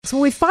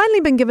Well, we've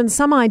finally been given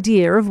some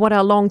idea of what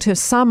our long-term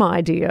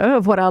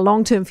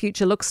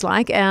future looks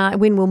like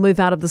when we'll move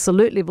out of this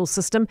alert level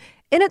system.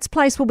 In its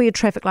place will be a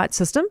traffic light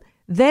system.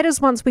 That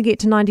is once we get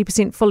to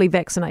 90% fully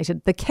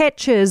vaccinated. The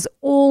catch is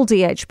all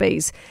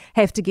DHBs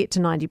have to get to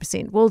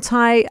 90%. Well,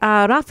 Tai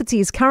Rāwhiti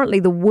is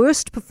currently the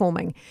worst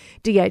performing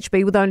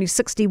DHB with only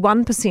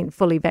 61%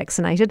 fully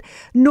vaccinated.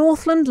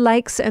 Northland,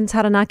 Lakes and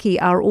Taranaki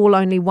are all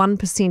only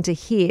 1%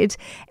 ahead.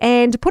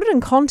 And to put it in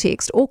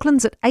context,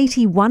 Auckland's at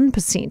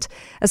 81%.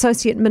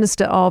 Associate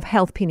Minister of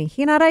Health, Peeni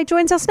Henare,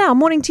 joins us now.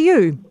 Morning to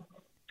you.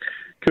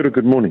 Kia ora,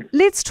 good morning.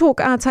 Let's talk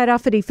Tai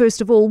Rāwhiti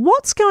first of all.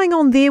 What's going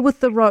on there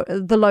with the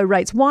low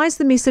rates? Why is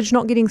the message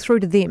not getting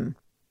through to them?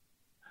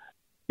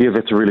 Yeah,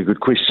 that's a really good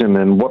question.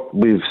 And what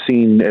we've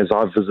seen as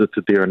I've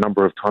visited there a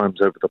number of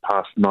times over the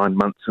past 9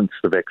 months since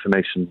the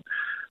vaccination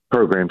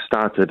program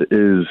started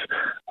is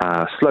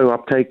slow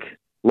uptake,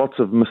 lots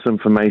of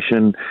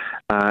misinformation,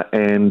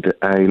 and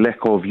a lack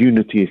of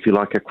unity, if you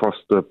like, across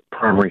the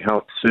primary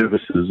health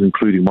services,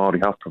 including Māori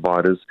health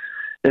providers,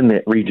 in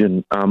that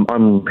region.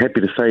 I'm happy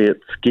to say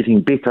it's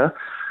getting better,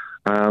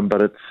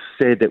 but it's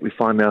sad that we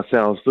find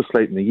ourselves this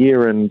late in the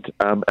year and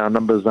our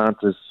numbers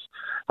aren't as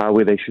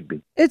where they should be.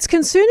 It's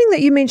concerning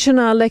that you mention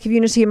a lack of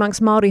unity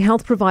amongst Māori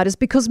health providers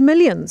because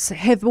millions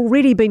have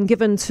already been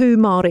given to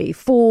Māori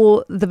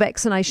for the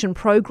vaccination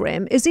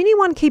program. Is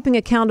anyone keeping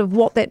account of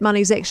what that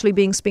money is actually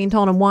being spent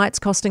on and why it's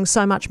costing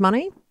so much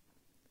money?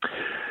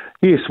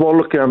 Yes, well,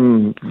 look,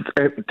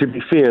 to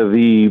be fair,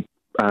 the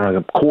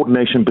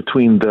coordination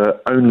between the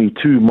only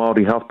two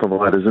Māori health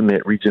providers in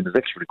that region is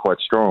actually quite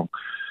strong.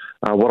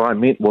 What I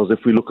meant was if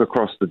we look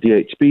across the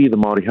DHB, the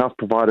Māori health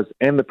providers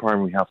and the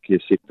primary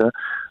healthcare sector,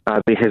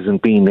 there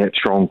hasn't been that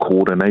strong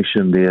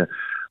coordination there.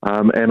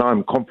 And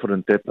I'm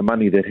confident that the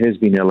money that has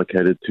been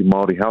allocated to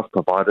Māori health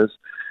providers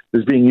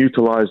is being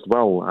utilised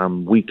well.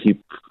 We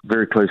keep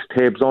very close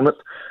tabs on it.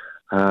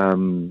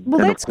 Well,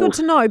 that's good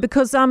to know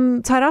because Tai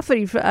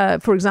Rāwhiti,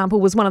 for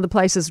example, was one of the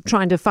places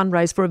trying to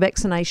fundraise for a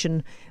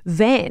vaccination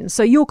van.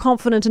 So you're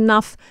confident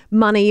enough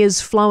money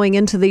is flowing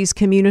into these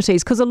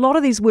communities because a lot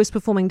of these worst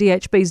performing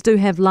DHBs do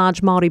have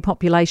large Māori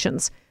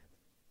populations.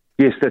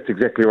 Yes, that's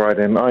exactly right.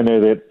 And I know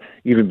that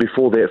even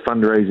before that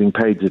fundraising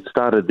page had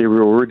started, there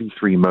were already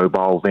 3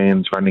 mobile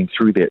vans running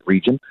through that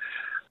region.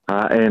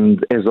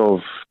 And as of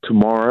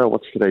tomorrow,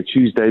 what's today,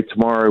 Tuesday,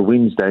 tomorrow,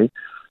 Wednesday,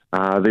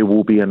 there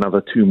will be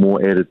another 2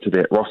 more added to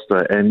that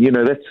roster. And,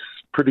 that's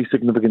pretty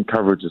significant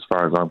coverage as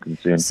far as I'm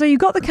concerned. So you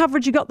got the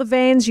coverage, you got the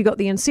vans, you got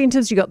the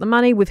incentives, you got the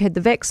money. We've had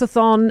the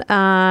Vaxathon.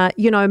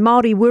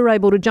 Māori were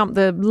able to jump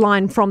the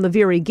line from the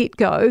very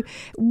get-go.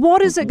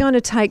 What is it going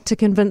to take to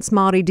convince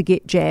Māori to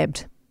get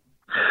jabbed?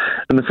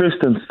 In the first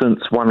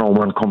instance,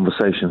 one-on-one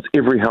conversations.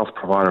 Every health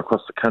provider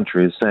across the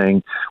country is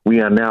saying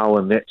we are now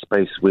in that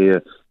space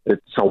where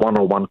it's a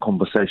one-on-one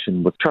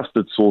conversation with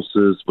trusted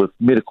sources, with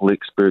medical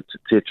experts,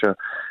 etc.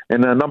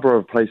 And a number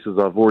of places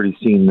I've already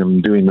seen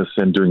them doing this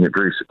and doing it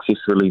very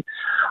successfully.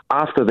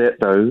 After that,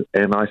 though,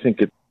 and I think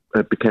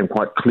it became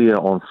quite clear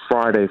on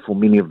Friday for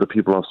many of the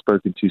people I've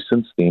spoken to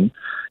since then,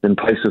 in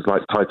places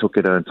like Tai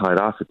Tokera and Tai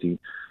Rāwhiti,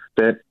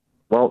 that,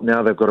 well,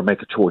 now they've got to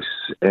make a choice.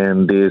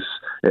 And there's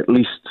at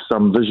least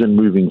some vision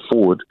moving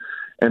forward.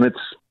 And it's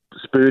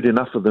spurred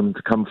enough of them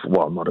to come,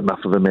 not enough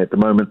of them at the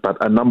moment, but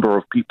a number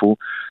of people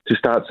to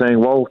start saying,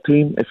 well,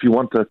 team, if you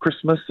want a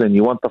Christmas and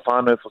you want the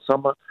whānau for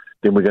summer,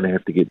 then we're going to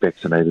have to get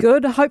vaccinated.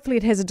 Good. Hopefully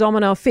it has a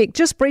domino effect.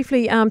 Just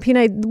briefly,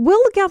 Peeni,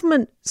 will the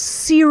government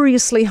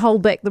seriously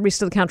hold back the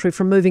rest of the country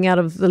from moving out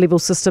of the level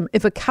system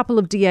if a couple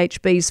of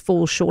DHBs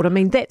fall short? I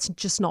mean, that's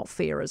just not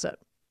fair, is it?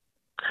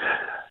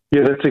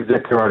 Yeah, that's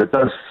exactly right. It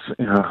does,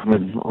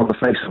 on the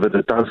face of it,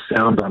 it does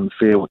sound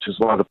unfair, which is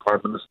why the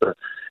Prime Minister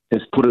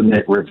has put in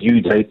that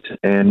review date.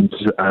 And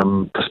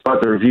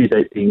despite the review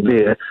date being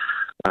there,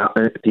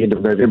 at the end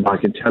of November, I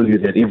can tell you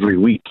that every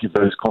week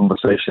those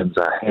conversations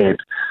are had.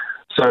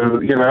 So,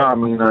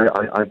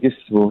 I guess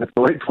we'll have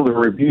to wait for the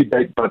review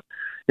date. But,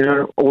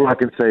 all I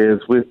can say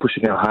is we're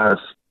pushing our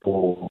hardest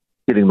for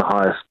getting the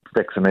highest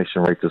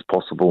vaccination rates as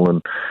possible.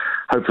 And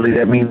hopefully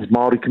that means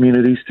Māori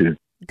communities too.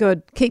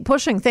 Good. Keep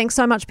pushing. Thanks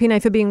so much, Peeni,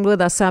 for being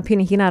with us.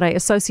 Peeni Henare,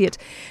 Associate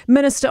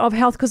Minister of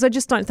Health, because I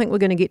just don't think we're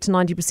going to get to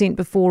 90%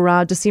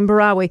 before December,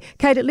 are we?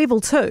 Kate, at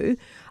level 2,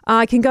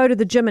 I can go to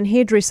the gym and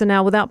hairdresser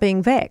now without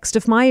being vaxxed.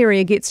 If my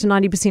area gets to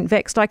 90%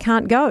 vaxxed, I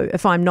can't go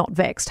if I'm not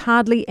vaxxed.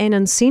 Hardly an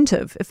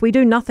incentive. If we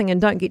do nothing and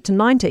don't get to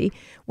 90,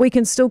 we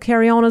can still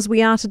carry on as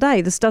we are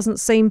today. This doesn't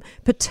seem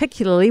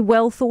particularly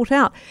well thought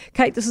out.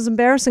 Kate, this is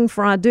embarrassing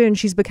for Ardern.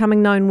 She's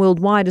becoming known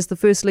worldwide as the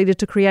first leader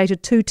to create a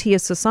 2-tier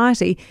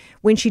society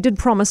when she did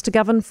promise to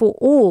govern for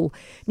all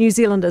New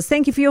Zealanders.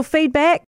 Thank you for your feedback.